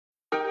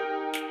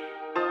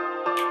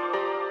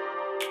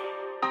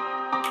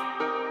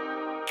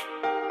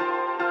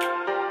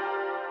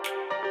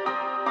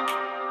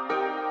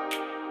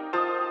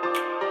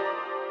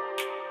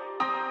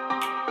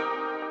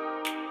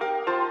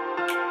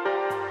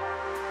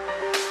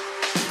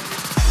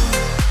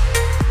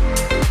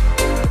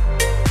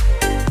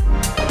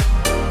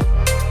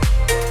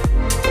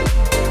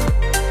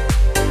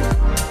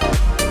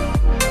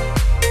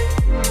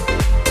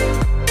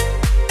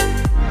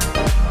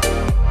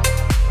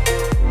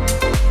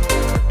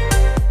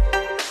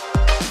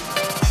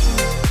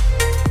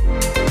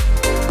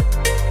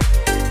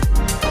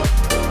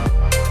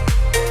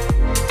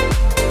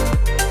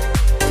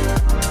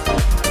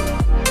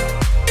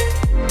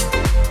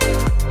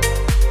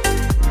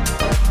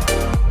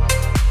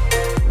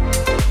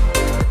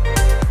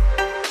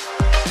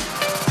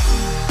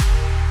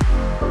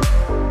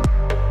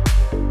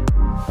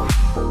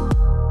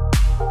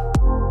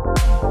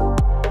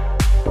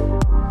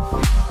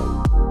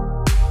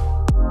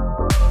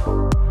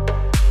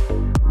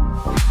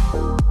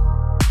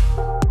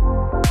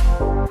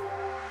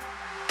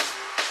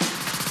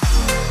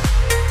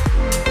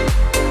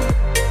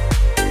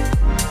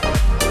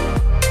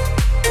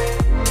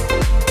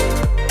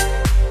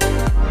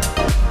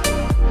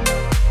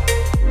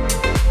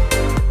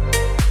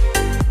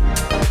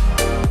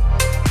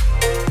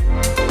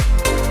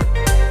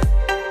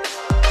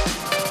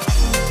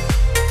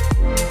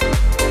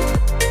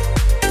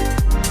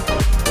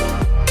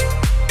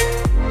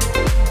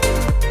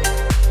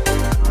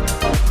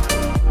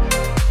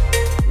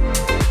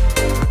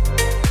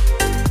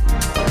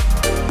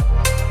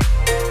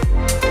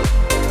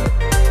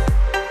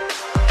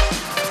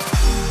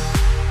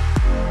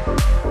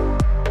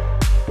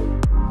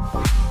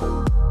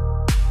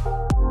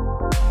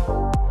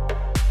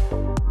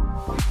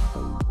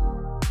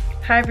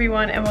Hi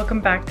everyone and welcome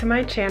back to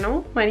my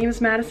channel. My name is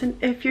Madyson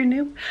if you're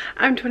new.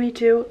 I'm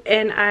 22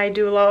 and I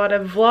do a lot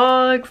of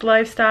vlogs,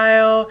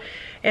 lifestyle,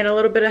 and a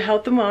little bit of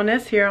health and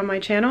wellness here on my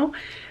channel.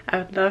 I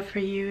would love for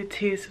you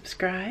to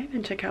subscribe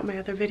and check out my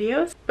other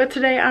videos. But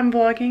today I'm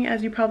vlogging,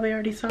 as you probably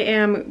already saw. I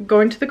am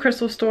going to the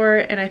crystal store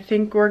and I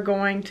think we're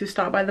going to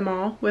stop by the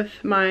mall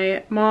with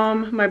my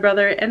mom, my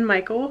brother, and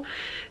Michael.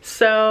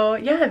 So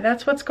yeah,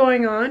 that's what's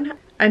going on.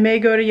 I may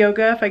go to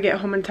yoga if I get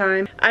home in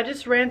time. I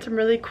just ran some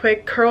really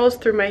quick curls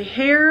through my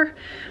hair.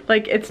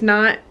 Like, it's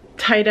not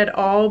tight at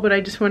all, but I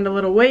just wanted a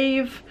little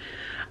wave.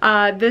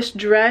 This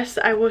dress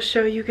I will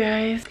show you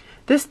guys.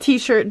 This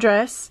t-shirt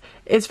dress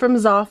is from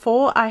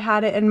Zoffel. I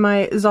had it in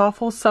my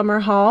Zoffel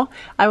summer haul.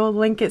 I will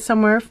link it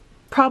somewhere,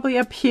 probably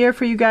up here,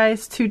 for you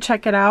guys to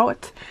check it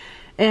out.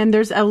 And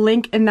there's a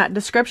link in that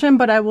description,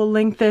 but I will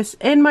link this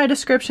in my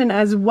description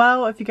as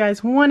well if you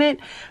guys want it.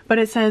 But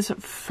it says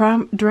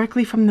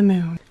directly from the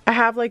moon. I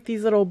have like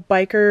these little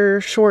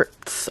biker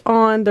shorts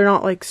on. They're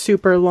not like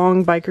super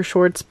long biker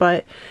shorts,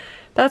 but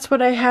that's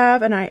what I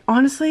have. And I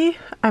honestly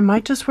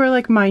might just wear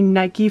like my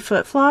Nike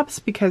flip-flops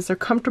because they're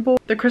comfortable.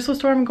 The crystal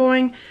store I'm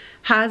going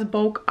has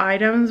bulk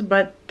items,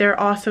 but there are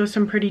also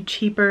some pretty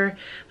cheaper,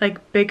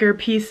 like bigger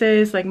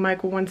pieces. Like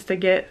Michael wants to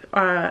get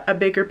a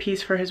bigger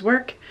piece for his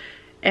work.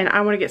 And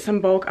I want to get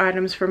some bulk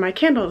items for my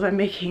candles I'm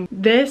making.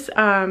 This,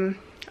 on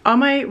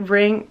my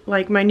ring,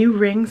 like my new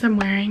rings I'm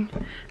wearing,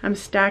 I'm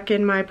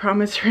stacking my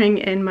promise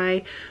ring and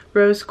my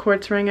rose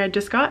quartz ring I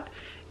just got.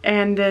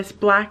 And this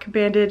black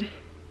banded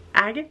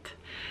agate.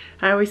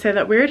 I always say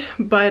that weird,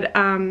 but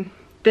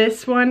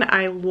this one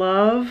I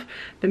love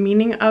the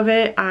meaning of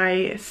it.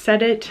 I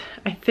said it,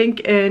 I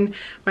think, in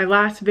my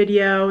last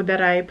video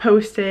that I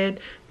posted,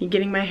 me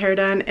getting my hair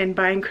done and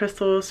buying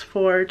crystals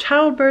for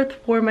childbirth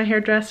for my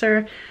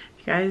hairdresser.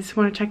 If you guys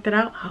want to check that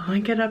out, I'll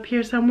link it up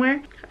here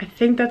somewhere. I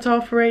think that's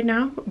all for right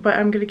now, but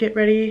I'm gonna get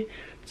ready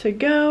to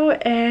go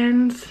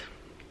and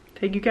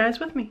take you guys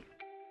with me.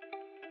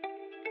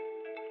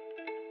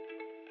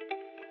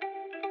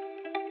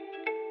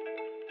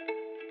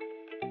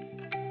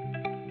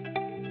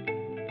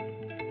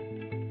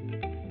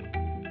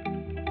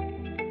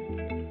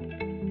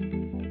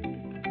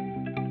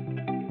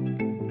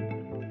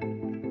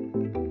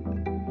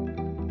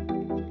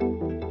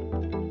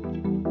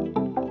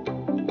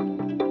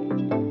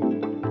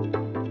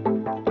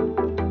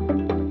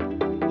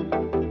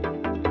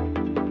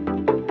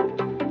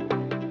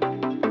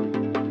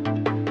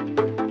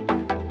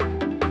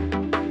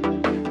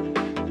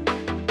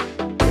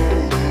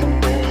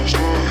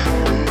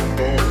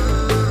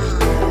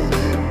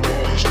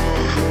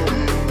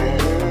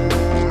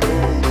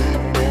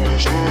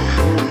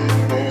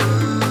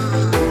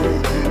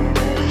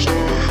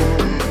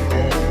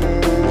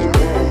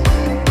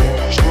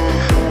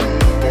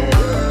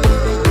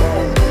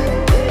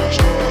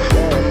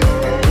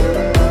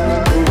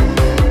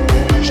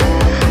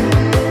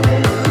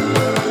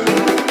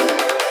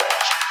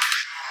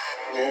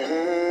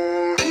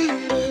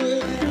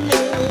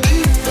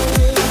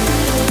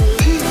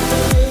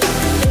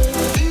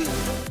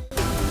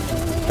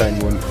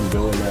 One from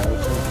Bill and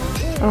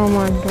Madyson. Oh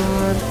my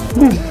god.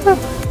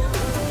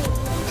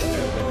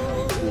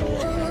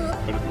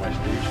 Put it in my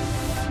station.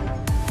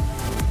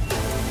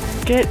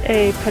 Get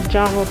a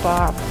pajama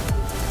bob.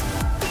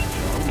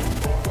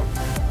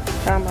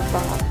 Pajama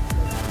bob.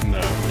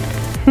 No.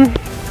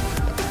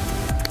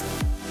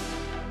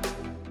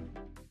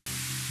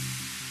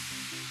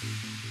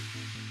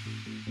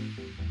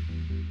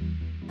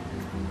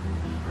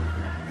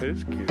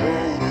 It's cute.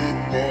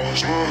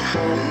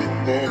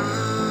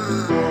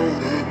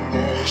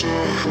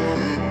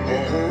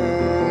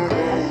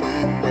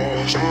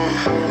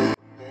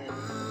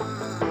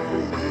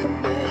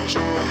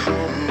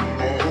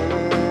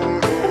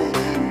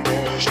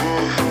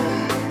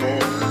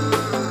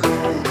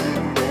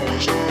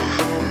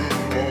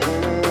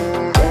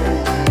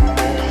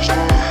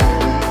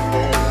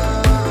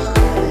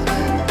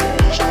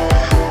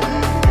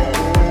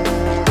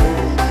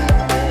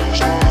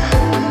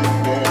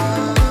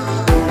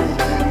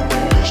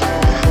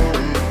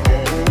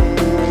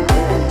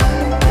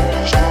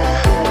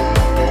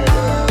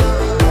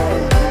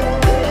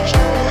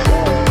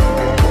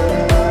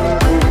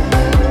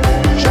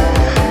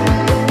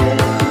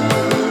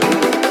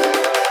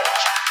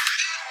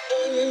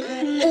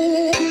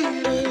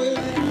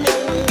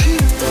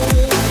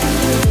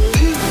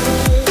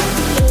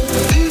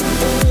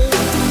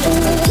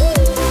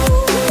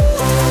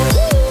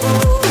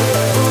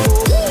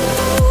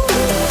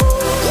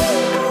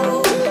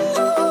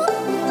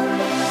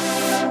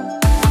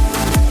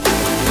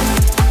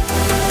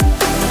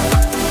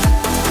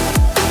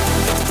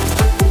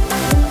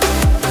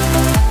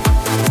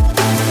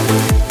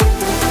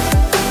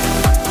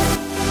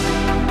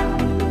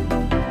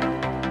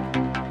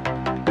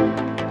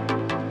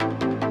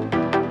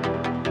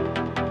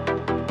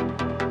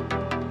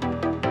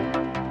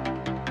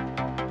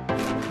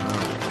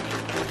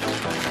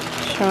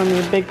 Showing me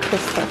a big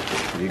crystal.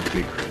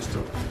 Big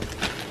crystal.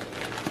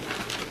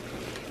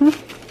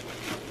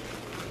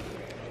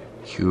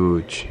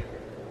 Huge.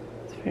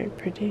 It's Very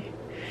pretty.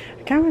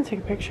 I kind of want to take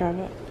a picture of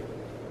it.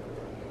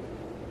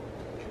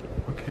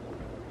 Okay.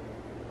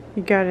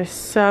 You got a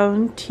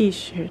sewn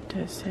t-shirt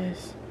that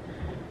says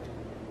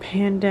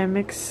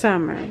Pandemic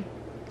Summer.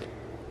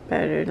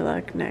 Better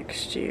luck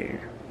next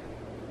year.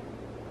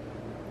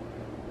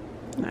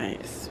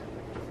 Nice.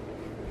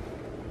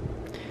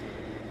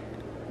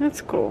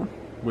 That's cool.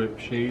 Whip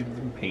shades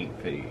and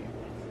paint fade.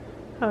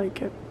 I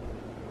like it.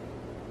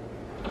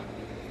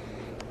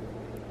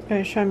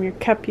 Gonna show them your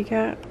cup you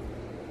got.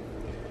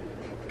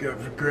 Got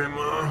for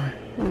grandma.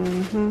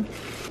 Mm-hmm.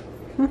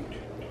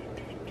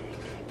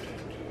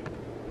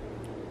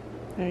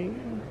 There you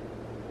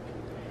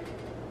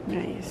go.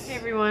 Nice. Hey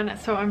everyone,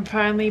 so I'm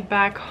finally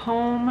back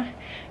home.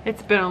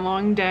 It's been a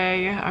long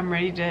day. I'm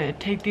ready to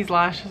take these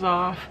lashes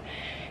off,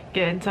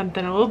 get in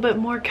something a little bit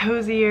more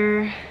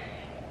cozier,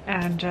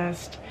 and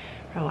just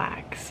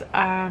relax.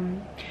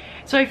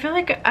 So I feel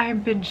like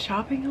I've been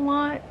shopping a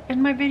lot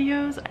in my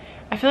videos.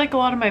 I feel like a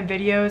lot of my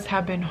videos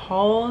have been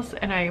hauls,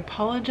 and I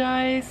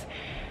apologize.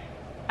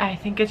 I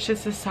think it's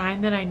just a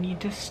sign that I need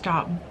to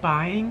stop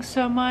buying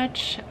so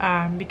much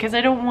because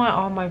I don't want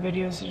all my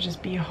videos to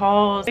just be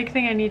hauls. The big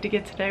thing I need to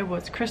get today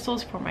was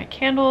crystals for my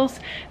candles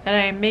that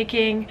I am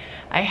making.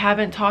 I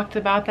haven't talked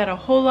about that a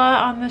whole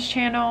lot on this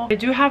channel. I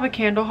do have a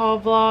candle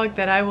haul vlog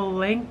that I will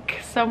link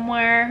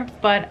somewhere,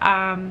 but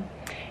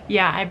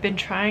yeah, I've been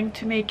trying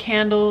to make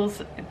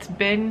candles. It's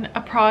been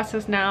a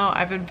process now.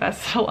 I've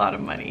invested a lot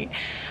of money,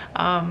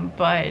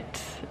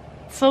 but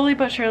slowly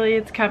but surely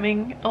it's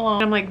coming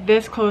along. I'm like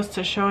this close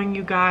to showing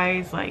you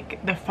guys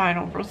like the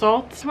final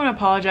results. I want to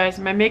apologize,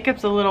 my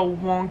makeup's a little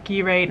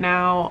wonky right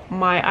now.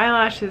 My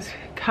eyelash is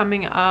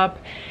coming up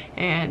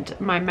and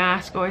my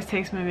mask always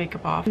takes my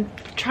makeup off. I'm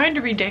trying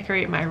to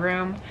redecorate my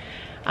room,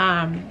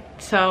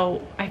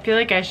 so I feel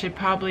like I should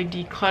probably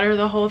declutter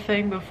the whole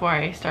thing before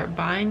I start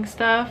buying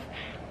stuff,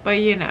 but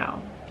you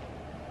know,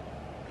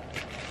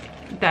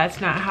 that's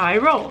not how I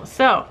roll.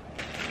 So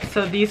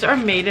these are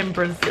made in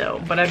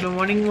Brazil, but I've been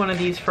wanting one of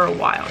these for a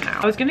while now.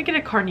 I was gonna get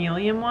a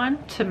carnelian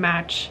one to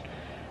match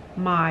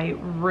my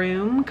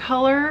room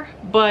color,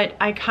 but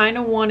I kind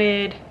of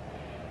wanted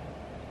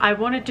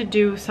to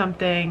do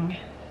something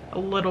a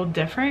little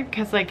different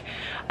because like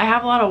I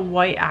have a lot of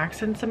white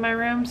accents in my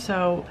room,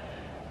 so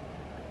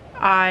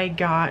I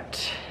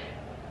got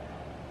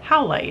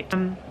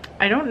howlite.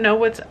 I don't know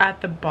what's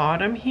at the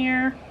bottom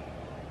here.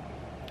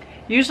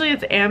 Usually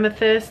it's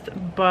amethyst,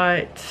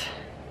 but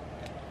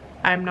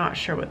I'm not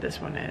sure what this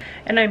one is.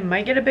 And I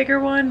might get a bigger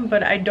one,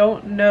 but I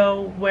don't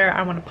know where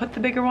I want to put the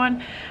bigger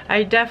one.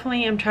 I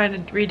definitely am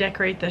trying to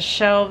redecorate the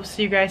shelves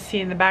so you guys see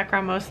in the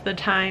background most of the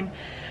time.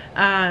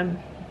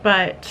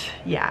 But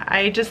yeah,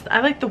 I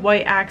like the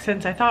white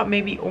accents. I thought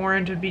maybe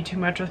orange would be too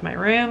much with my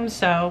room,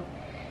 so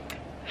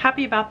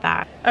happy about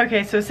that.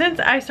 Okay, so since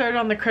I started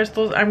on the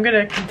crystals, I'm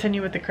gonna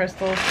continue with the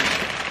crystals.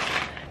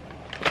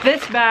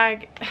 This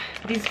bag,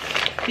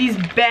 these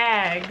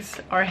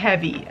bags are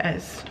heavy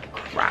as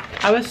crap.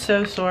 I was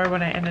so sore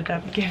when I ended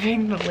up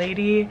giving the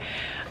lady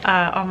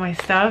all my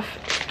stuff.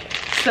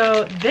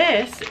 So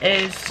this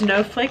is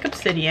Snowflake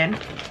Obsidian,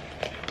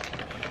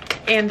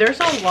 and there's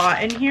a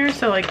lot in here,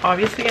 so like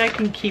obviously I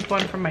can keep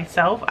one for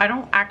myself. I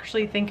don't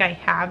actually think I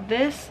have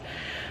this,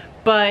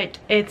 but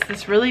it's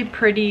this really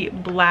pretty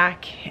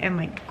black and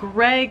like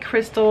gray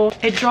crystal.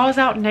 It draws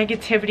out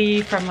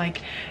negativity from like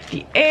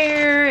the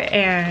air,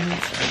 and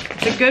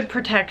it's a good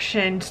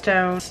protection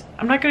stone.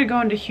 I'm not going to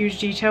go into huge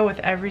detail with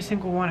every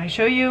single one I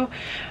show you,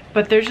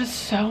 but there's just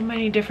so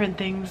many different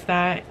things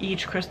that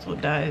each crystal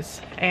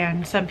does,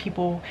 and some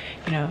people,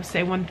 you know,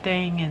 say one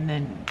thing and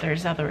then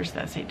there's others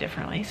that say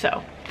differently.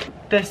 So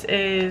this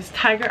is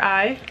Tiger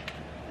Eye,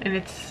 and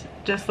it's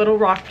just little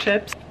rock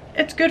chips.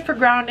 It's good for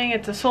grounding.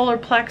 It's a solar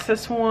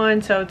plexus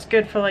one, so it's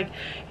good for like,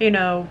 you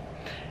know,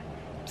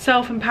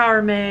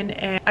 self-empowerment.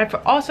 And I've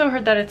also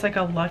heard that it's like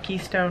a lucky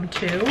stone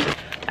too.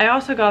 I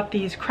also got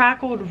these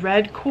crackled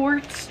red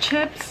quartz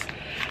chips,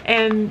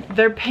 and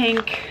they're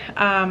pink.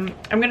 I'm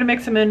gonna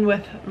mix them in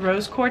with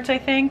rose quartz, I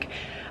think.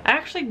 I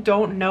actually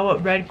don't know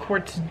what red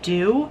quartz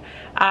do.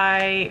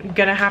 I'm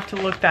gonna have to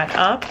look that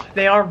up.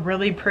 They are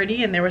really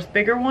pretty, and there was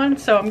bigger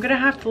ones, so I'm gonna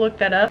have to look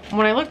that up.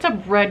 When I looked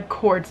up red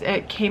quartz,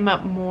 it came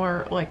up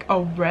more like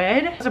a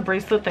red. There's a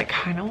bracelet that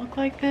kind of looked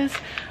like this,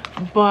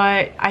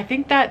 but I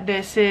think that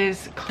this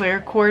is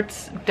clear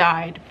quartz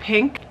dyed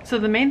pink. So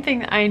the main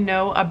thing I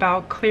know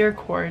about clear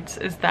quartz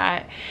is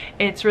that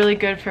it's really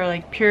good for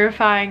like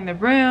purifying the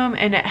room,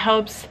 and it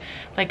helps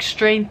like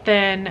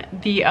strengthen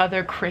the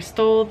other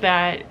crystal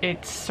that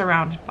it's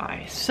surrounded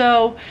by.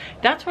 So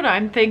that's what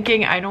I'm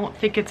thinking. I don't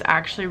think it's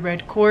actually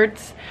red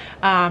quartz.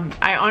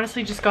 I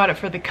honestly just got it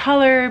for the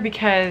color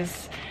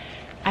because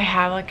I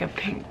have like a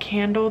pink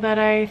candle that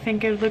I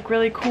think it would look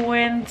really cool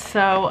in.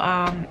 So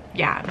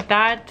yeah,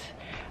 that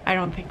I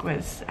don't think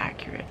was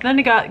accurate. Then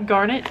I got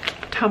garnet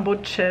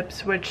tumbled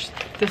chips, which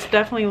this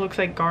definitely looks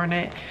like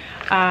garnet.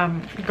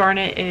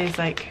 Garnet is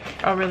like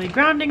a really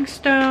grounding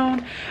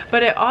stone,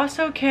 but it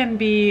also can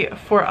be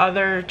for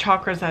other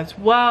chakras as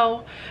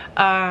well.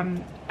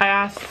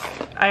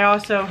 I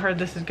also heard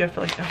this is good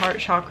for like the heart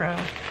chakra.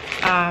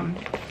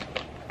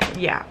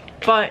 Yeah,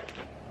 but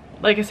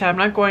like I said, I'm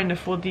not going into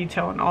full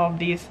detail on all of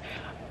these.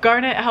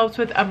 Garnet helps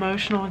with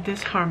emotional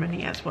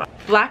disharmony as well.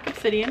 Black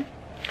obsidian,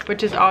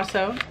 which is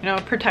also, you know,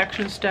 a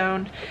protection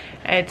stone.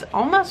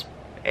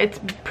 It's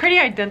pretty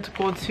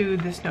identical to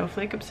the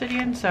snowflake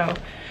obsidian, so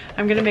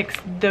I'm gonna mix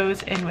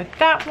those in with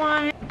that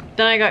one.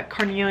 Then I got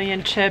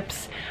carnelian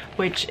chips,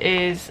 which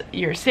is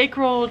your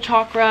sacral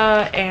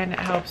chakra, and it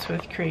helps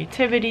with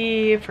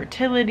creativity,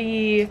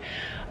 fertility,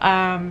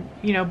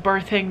 you know,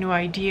 birthing new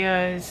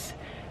ideas,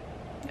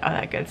 all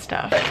that good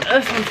stuff.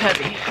 This one's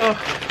heavy. Oh.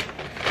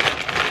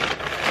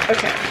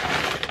 Okay.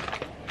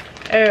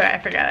 Oh, I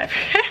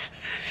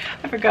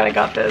forgot I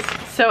got this.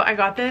 So I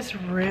got this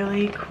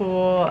really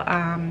cool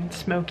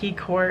smoky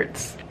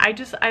quartz.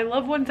 I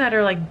love ones that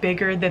are like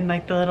bigger than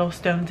like the little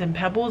stones and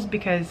pebbles,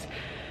 because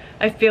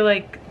I feel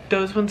like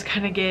those ones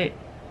kind of get,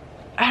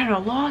 I don't know,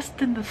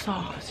 lost in the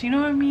sauce, you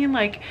know what I mean?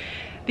 Like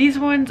these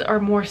ones are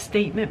more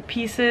statement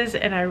pieces,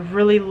 and I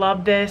really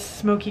love this.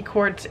 Smoky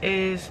quartz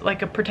is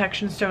like a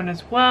protection stone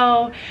as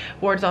well,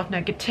 wards off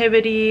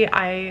negativity.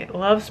 I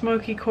love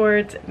smoky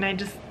quartz, and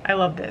I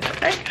love this.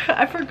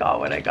 I forgot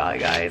what I got,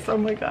 guys. Oh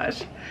my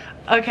gosh.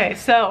 Okay,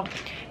 so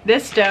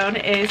this stone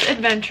is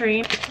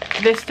adventuring.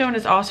 This stone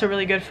is also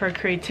really good for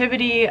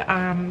creativity,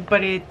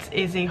 but it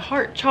is a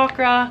heart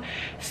chakra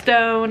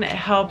stone. It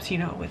helps, you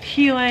know, with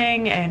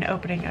healing and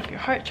opening up your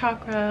heart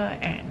chakra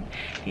and,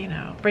 you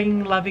know,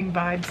 bringing loving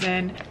vibes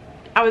in.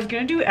 I was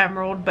gonna do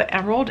emerald, but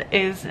emerald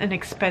is an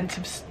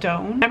expensive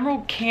stone.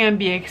 Emerald can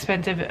be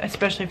expensive,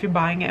 especially if you're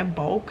buying it in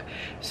bulk.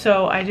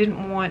 So I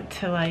didn't want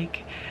to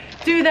like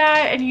do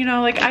that, and you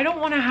know, like I don't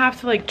want to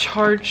have to like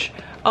charge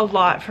a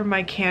lot for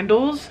my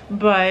candles,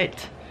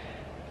 but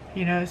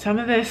you know, some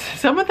of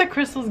the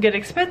crystals get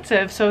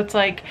expensive, so it's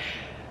like,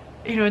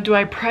 you know, do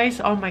I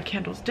price all my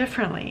candles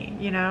differently?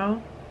 You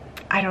know,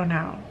 I don't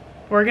know.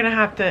 I'm gonna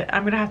have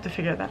to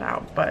figure that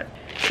out. But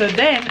so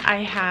then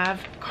I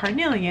have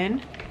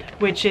carnelian,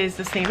 which is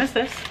the same as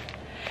this.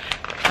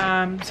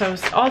 So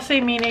all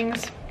same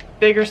meanings,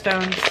 bigger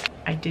stones.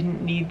 I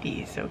didn't need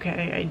these,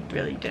 okay? I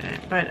really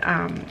didn't. But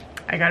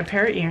I got a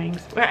pair of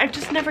earrings. I've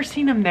just never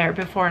seen them there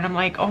before, and I'm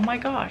like, oh my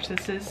gosh,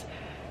 this is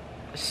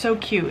so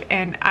cute.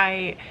 And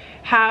I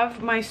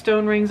have my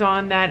stone rings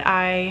on that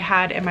I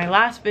had in my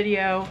last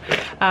video,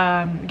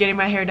 getting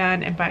my hair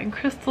done and buying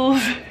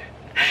crystals.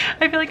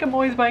 I feel like I'm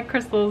always buying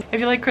crystals.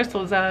 If you like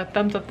crystals,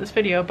 thumbs up this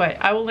video, but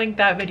I will link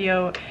that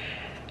video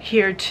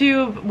here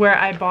too, where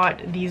I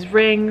bought these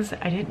rings.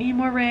 I didn't need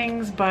more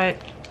rings, but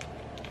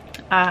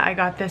I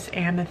got this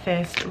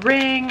amethyst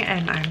ring,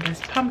 and I'm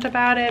just pumped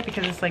about it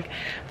because it's like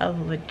a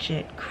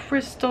legit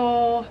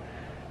crystal.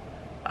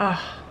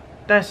 Oh,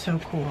 that's so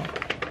cool.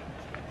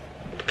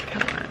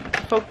 Come on,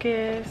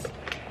 focus.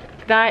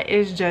 That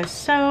is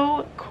just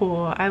so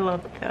cool. I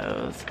love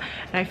those,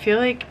 and I feel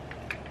like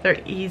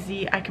they're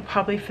easy. I could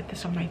probably fit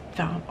this on my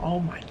thumb. Oh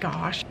my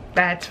gosh,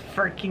 that's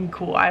freaking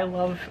cool. I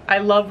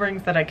love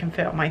rings that I can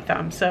fit on my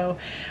thumb, so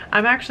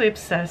I'm actually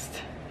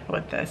obsessed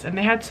with this. And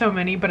they had so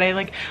many, but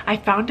I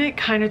found it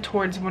kind of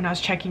towards when I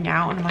was checking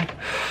out, and I'm like,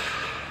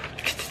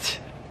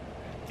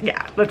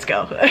 yeah, let's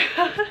go.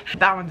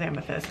 That one's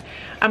amethyst.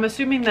 I'm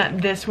assuming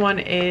that this one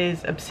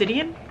is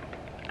obsidian.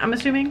 I'm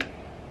assuming,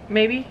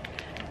 maybe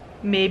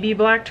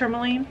black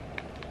tourmaline.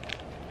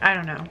 I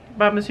don't know,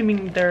 but I'm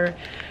assuming they're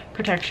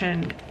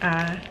protection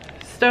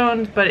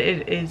stones, but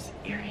it is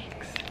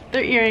earrings.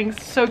 They're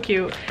earrings, so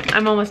cute.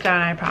 I'm almost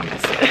done, I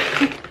promise.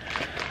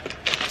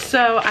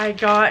 So I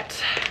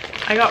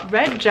got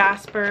red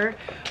jasper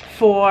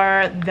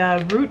for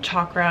the root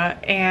chakra,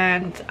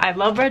 and I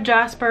love red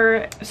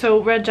jasper.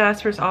 So red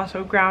jasper is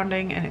also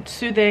grounding and it's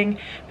soothing,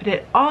 but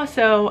it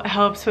also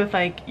helps with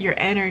like your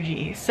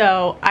energy.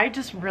 So I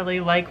just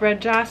really like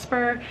red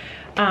jasper.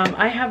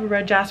 I have a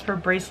red jasper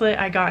bracelet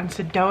I got in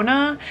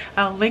Sedona.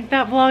 I'll link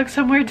that vlog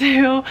somewhere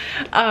too.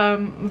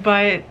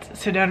 But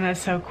Sedona is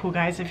so cool,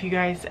 guys. If you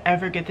guys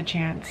ever get the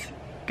chance,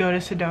 go to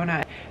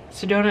Sedona.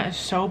 Sedona is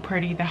so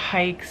pretty. The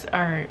hikes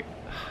are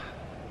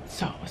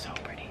so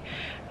pretty.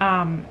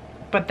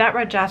 But that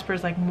red jasper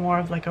is like more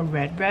of like a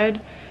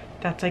red.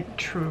 That's like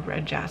true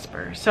red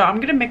jasper. So I'm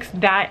gonna mix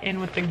that in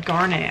with the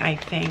garnet, I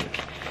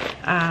think.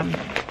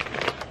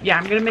 Yeah,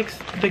 I'm gonna mix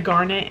the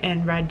garnet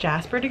and red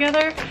jasper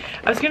together.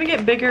 I was gonna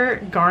get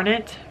bigger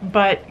garnet,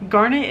 but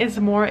garnet is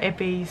more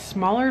of a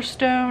smaller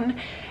stone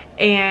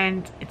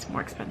and it's more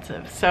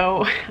expensive.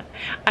 So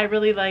I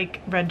really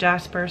like red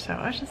jasper, so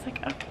I was just like,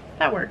 oh,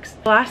 that works.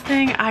 The last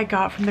thing I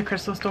got from the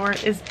crystal store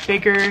is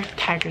bigger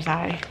tiger's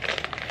eye.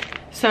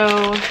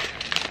 So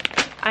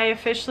I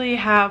officially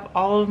have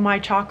all of my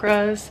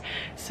chakras.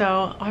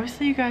 So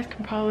obviously you guys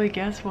can probably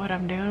guess what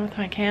I'm doing with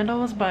my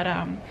candles, but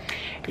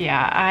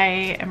yeah,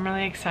 I am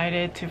really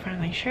excited to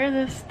finally share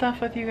this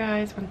stuff with you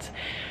guys once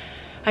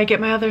I get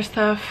my other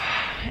stuff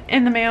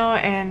in the mail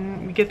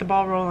and we get the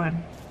ball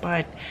rolling.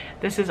 But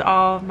this is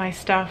all my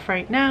stuff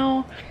right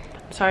now.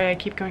 Sorry I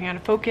keep going out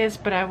of focus,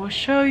 but I will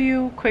show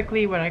you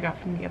quickly what I got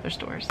from the other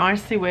stores. I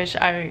honestly wish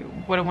I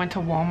would have went to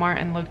Walmart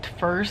and looked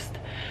first,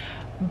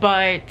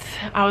 but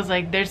I was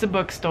like, there's a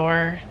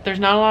bookstore. There's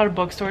not a lot of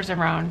bookstores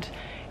around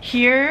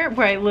here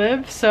where I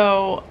live,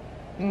 so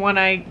when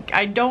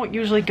I don't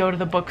usually go to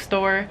the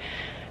bookstore,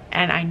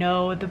 and I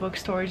know the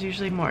bookstore is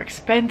usually more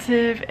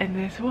expensive, and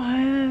this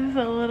was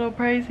a little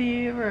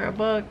pricey for a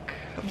book,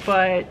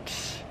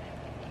 but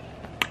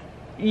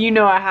you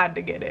know I had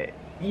to get it.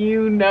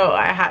 You know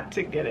I had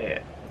to get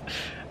it.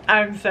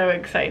 I'm so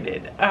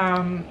excited.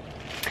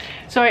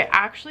 So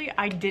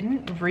I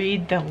didn't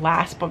read the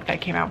last book that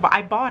came out, but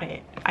I bought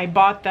it. I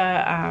bought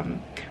the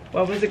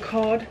what was it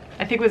called?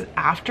 I think it was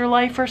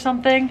Afterlife or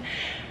something.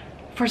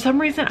 For some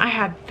reason I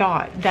had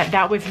thought that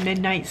that was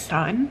Midnight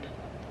Sun.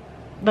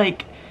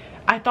 Like,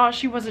 I thought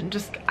she wasn't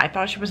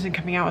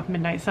coming out with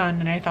Midnight Sun,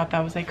 and I thought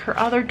that was like her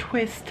other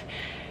twist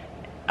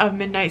of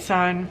Midnight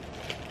Sun.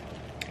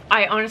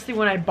 I honestly,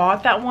 when I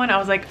bought that one, I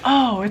was like,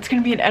 oh, it's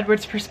gonna be an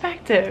Edward's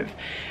perspective.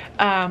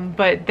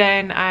 But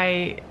then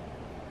I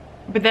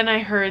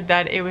heard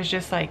that it was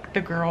just like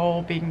the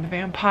girl being the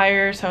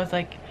vampire, so I was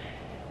like,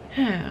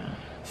 huh.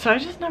 So I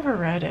just never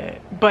read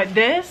it. But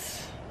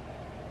this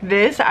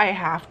I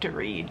have to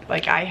read.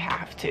 Like, I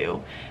have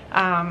to.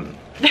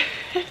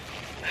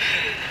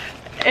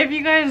 If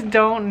you guys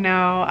don't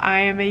know,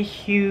 I am a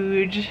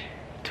huge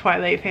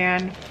Twilight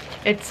fan.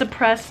 It's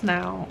suppressed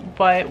now,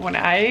 but when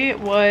I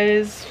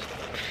was,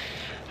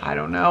 I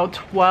don't know,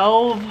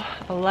 12,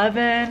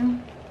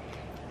 11,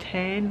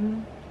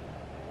 10,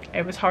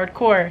 it was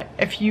hardcore.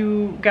 If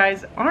you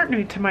guys aren't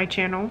new to my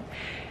channel,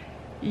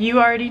 you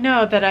already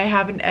know that I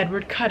have an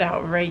Edward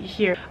cutout right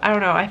here. I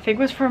don't know, I think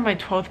it was for my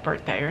 12th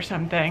birthday or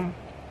something.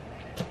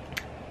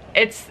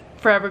 It's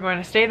forever going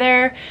to stay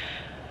there.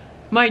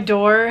 My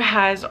door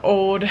has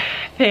old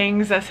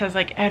things that says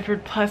like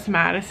Edward plus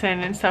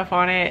Madyson and stuff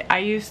on it. I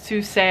used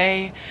to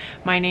say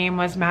my name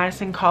was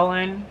Madyson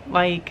Cullen.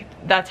 Like,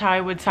 that's how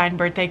I would sign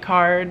birthday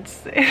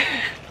cards.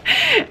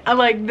 I'm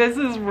like, this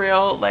is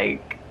real.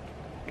 Like,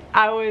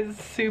 I was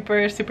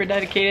super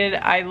dedicated.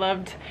 I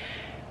loved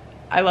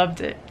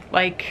it.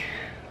 Like,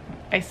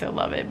 I still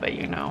love it, but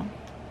you know,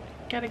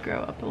 gotta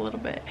grow up a little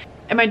bit.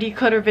 In my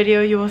declutter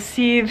video, you will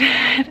see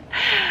that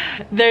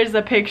there's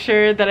a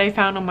picture that I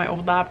found on my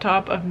old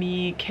laptop of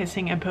me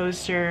kissing a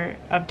poster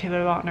of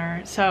Taylor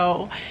Lautner.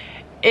 So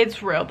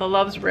it's real, the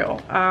love's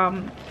real.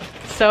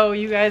 So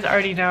you guys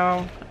already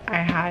know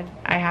I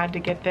had to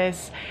get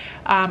this.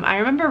 I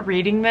remember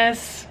reading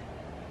this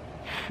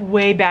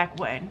way back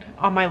when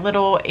on my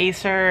little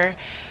Acer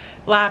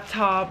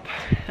laptop,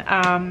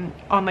 on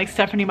like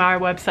Stephanie Meyer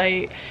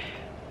website,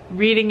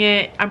 reading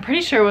it. I'm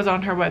pretty sure it was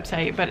on her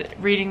website, but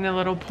reading the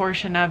little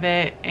portion of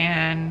it,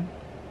 and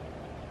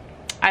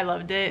I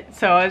loved it.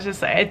 So I was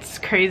just like, it's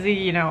crazy,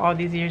 you know, all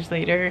these years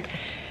later,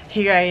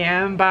 here I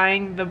am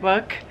buying the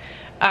book.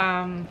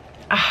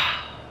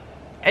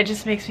 It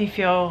just makes me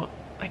feel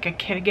like a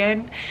kid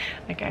again.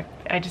 Like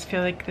I just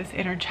feel like this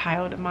inner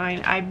child of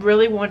mine. I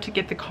really want to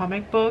get the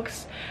comic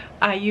books.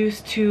 I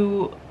used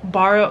to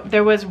borrow,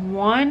 there was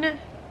one,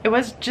 it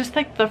was just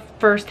like the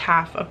first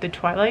half of the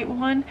Twilight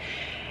one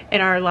in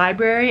our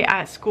library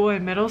at school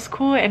in middle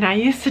school, and I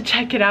used to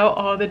check it out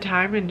all the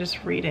time and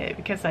just read it,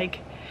 because like,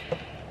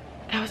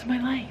 that was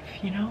my life,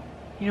 you know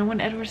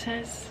when Edward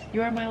says,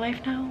 you are my life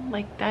now,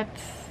 like that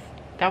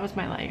was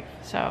my life.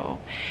 So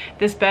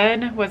this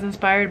bed was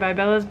inspired by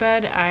Bella's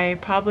bed. I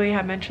probably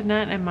have mentioned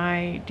that in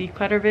my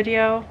declutter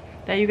video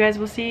that you guys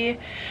will see,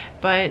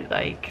 but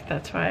like,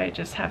 that's why I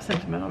just have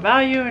sentimental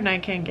value and I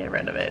can't get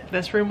rid of it.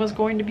 This room was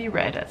going to be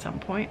red at some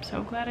point,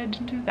 so glad I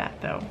didn't do that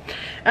though.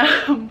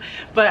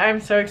 But I'm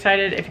so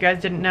excited. If you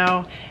guys didn't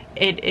know,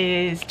 it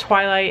is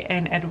Twilight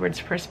and Edward's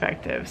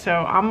perspective. So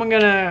I'm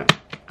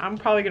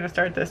probably gonna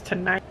start this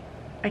tonight.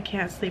 I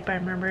can't sleep, I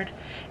remembered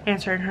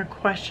answering her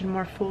question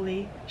more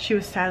fully. She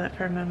was silent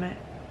for a moment.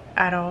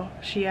 At all,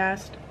 she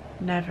asked.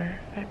 Never,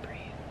 I breathed.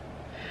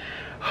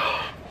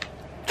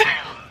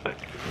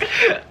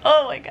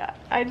 Oh my god,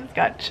 I just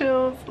got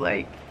chills.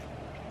 Like,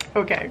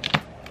 okay,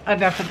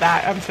 enough of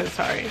that. I'm so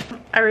sorry.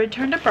 I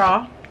returned a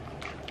bra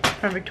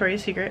from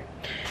Victoria's Secret.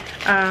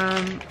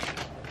 And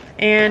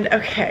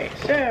okay,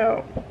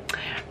 so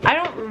I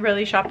don't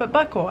really shop at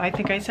Buckle. I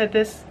think I said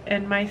this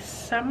in my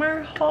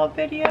summer haul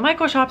video.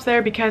 Michael shops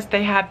there because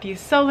they have these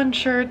sell-in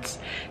shirts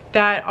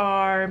that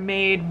are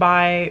made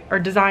by or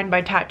designed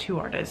by tattoo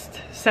artists.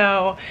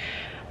 So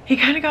he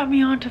kind of got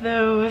me onto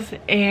those,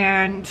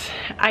 and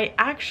I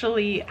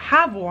actually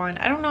have one.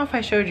 I don't know if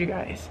I showed you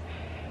guys.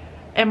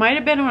 It might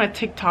have been on a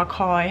TikTok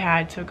haul I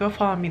had, so go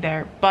follow me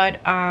there. But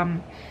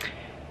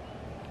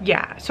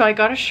yeah, so I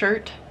got a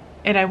shirt,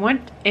 and I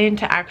went in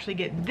to actually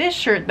get this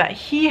shirt that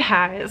he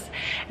has,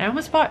 and I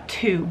almost bought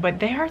two, but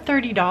they are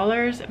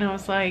 $30, and I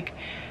was like,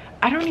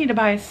 I don't need to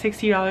buy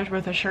 $60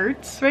 worth of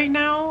shirts right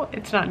now.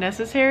 It's not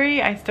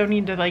necessary. I still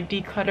need to like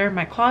declutter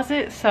my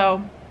closet.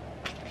 So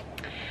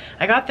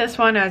I got this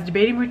one. I was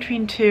debating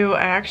between two.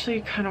 I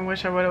actually kind of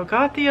wish I would have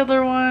got the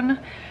other one.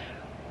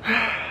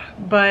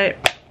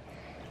 But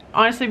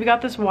honestly, we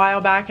got this a while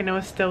back and it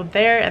was still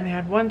there and they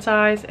had one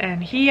size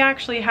and he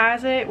actually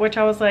has it, which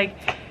I was like,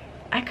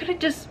 I could have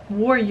just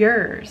wore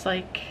yours,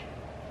 like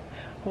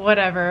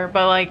whatever.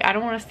 But like, I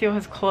don't want to steal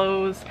his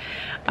clothes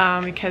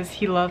because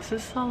he loves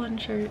his sullen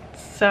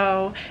shirts.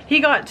 So he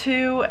got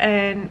two,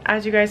 and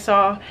as you guys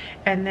saw,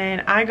 and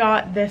then I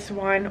got this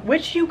one,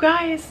 which you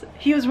guys,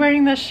 he was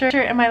wearing this shirt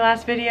in my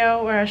last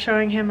video where I was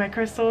showing him my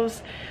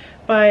crystals.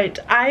 But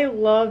I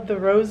love the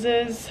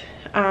roses,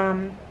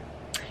 and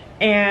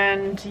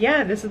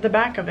yeah, this is the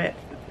back of it,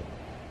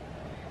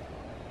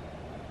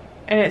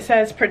 and it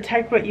says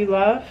protect what you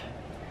love.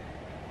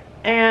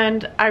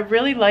 And I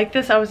really like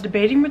this. I was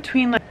debating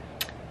between like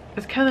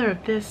this color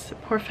of this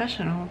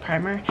professional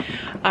primer,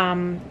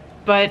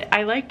 but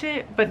I liked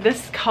it, but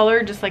this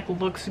color just like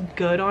looks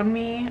good on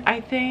me.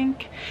 I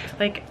think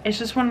like it's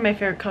just one of my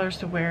favorite colors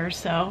to wear,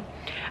 so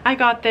I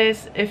got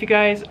this. If you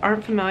guys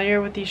aren't familiar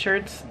with these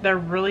shirts, they're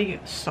really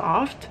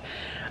soft.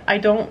 I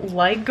don't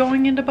like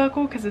going into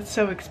buckle because it's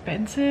so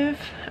expensive,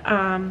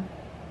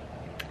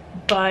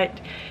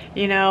 but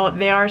you know,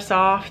 they are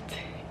soft.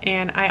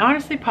 And I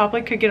honestly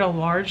probably could get a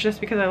large just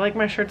because I like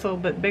my shirts a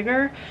little bit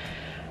bigger,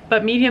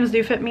 but mediums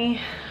do fit me.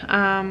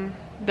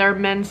 They're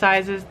men's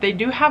sizes. They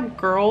do have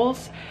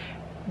girls,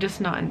 just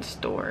not in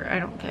store, I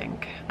don't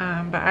think.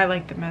 But I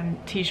like the men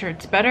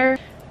t-shirts better.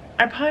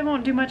 I probably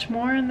won't do much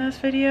more in this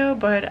video,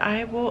 but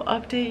I will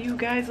update you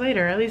guys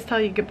later, at least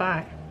tell you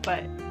goodbye.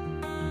 But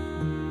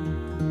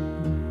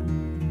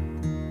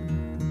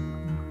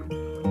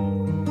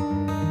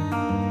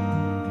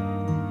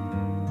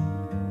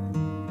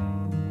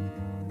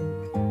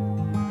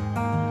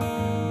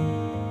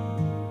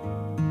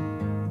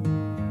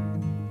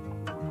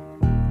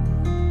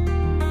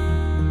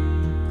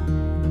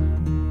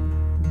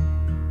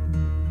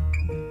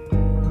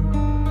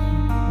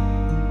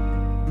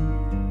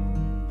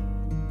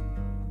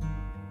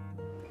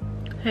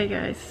hey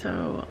guys,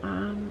 so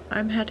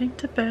I'm heading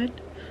to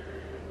bed.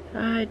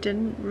 I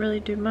didn't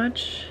really do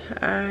much.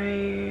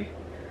 I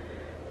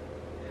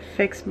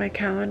fixed my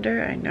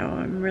calendar. I know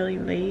I'm really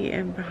late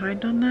and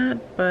behind on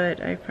that, but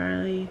I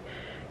finally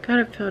got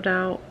it filled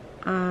out.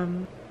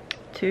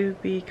 To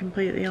be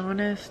completely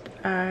honest,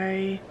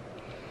 I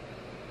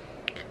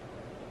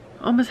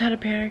almost had a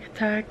panic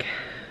attack.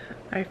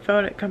 I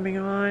felt it coming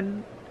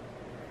on.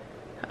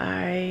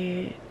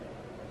 I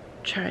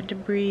tried to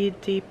breathe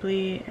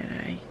deeply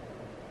and I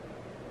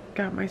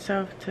got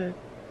myself to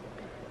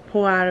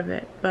pull out of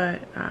it,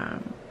 but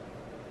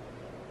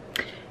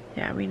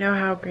yeah, we know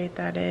how great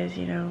that is.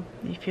 You know,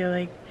 you feel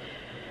like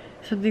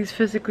something's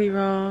physically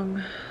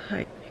wrong,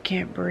 like you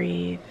can't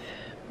breathe,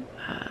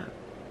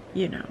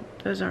 you know,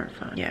 those aren't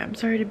fun. Yeah, I'm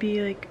sorry to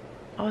be like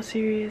all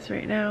serious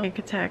right now. Panic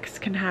attacks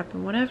can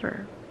happen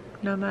whenever,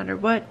 no matter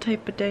what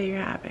type of day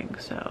you're having.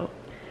 So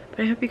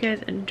but I hope you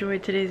guys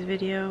enjoyed today's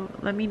video.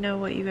 Let me know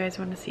what you guys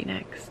want to see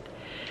next.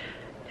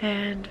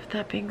 And with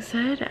that being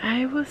said,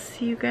 I will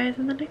see you guys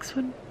in the next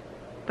one.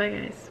 Bye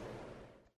guys.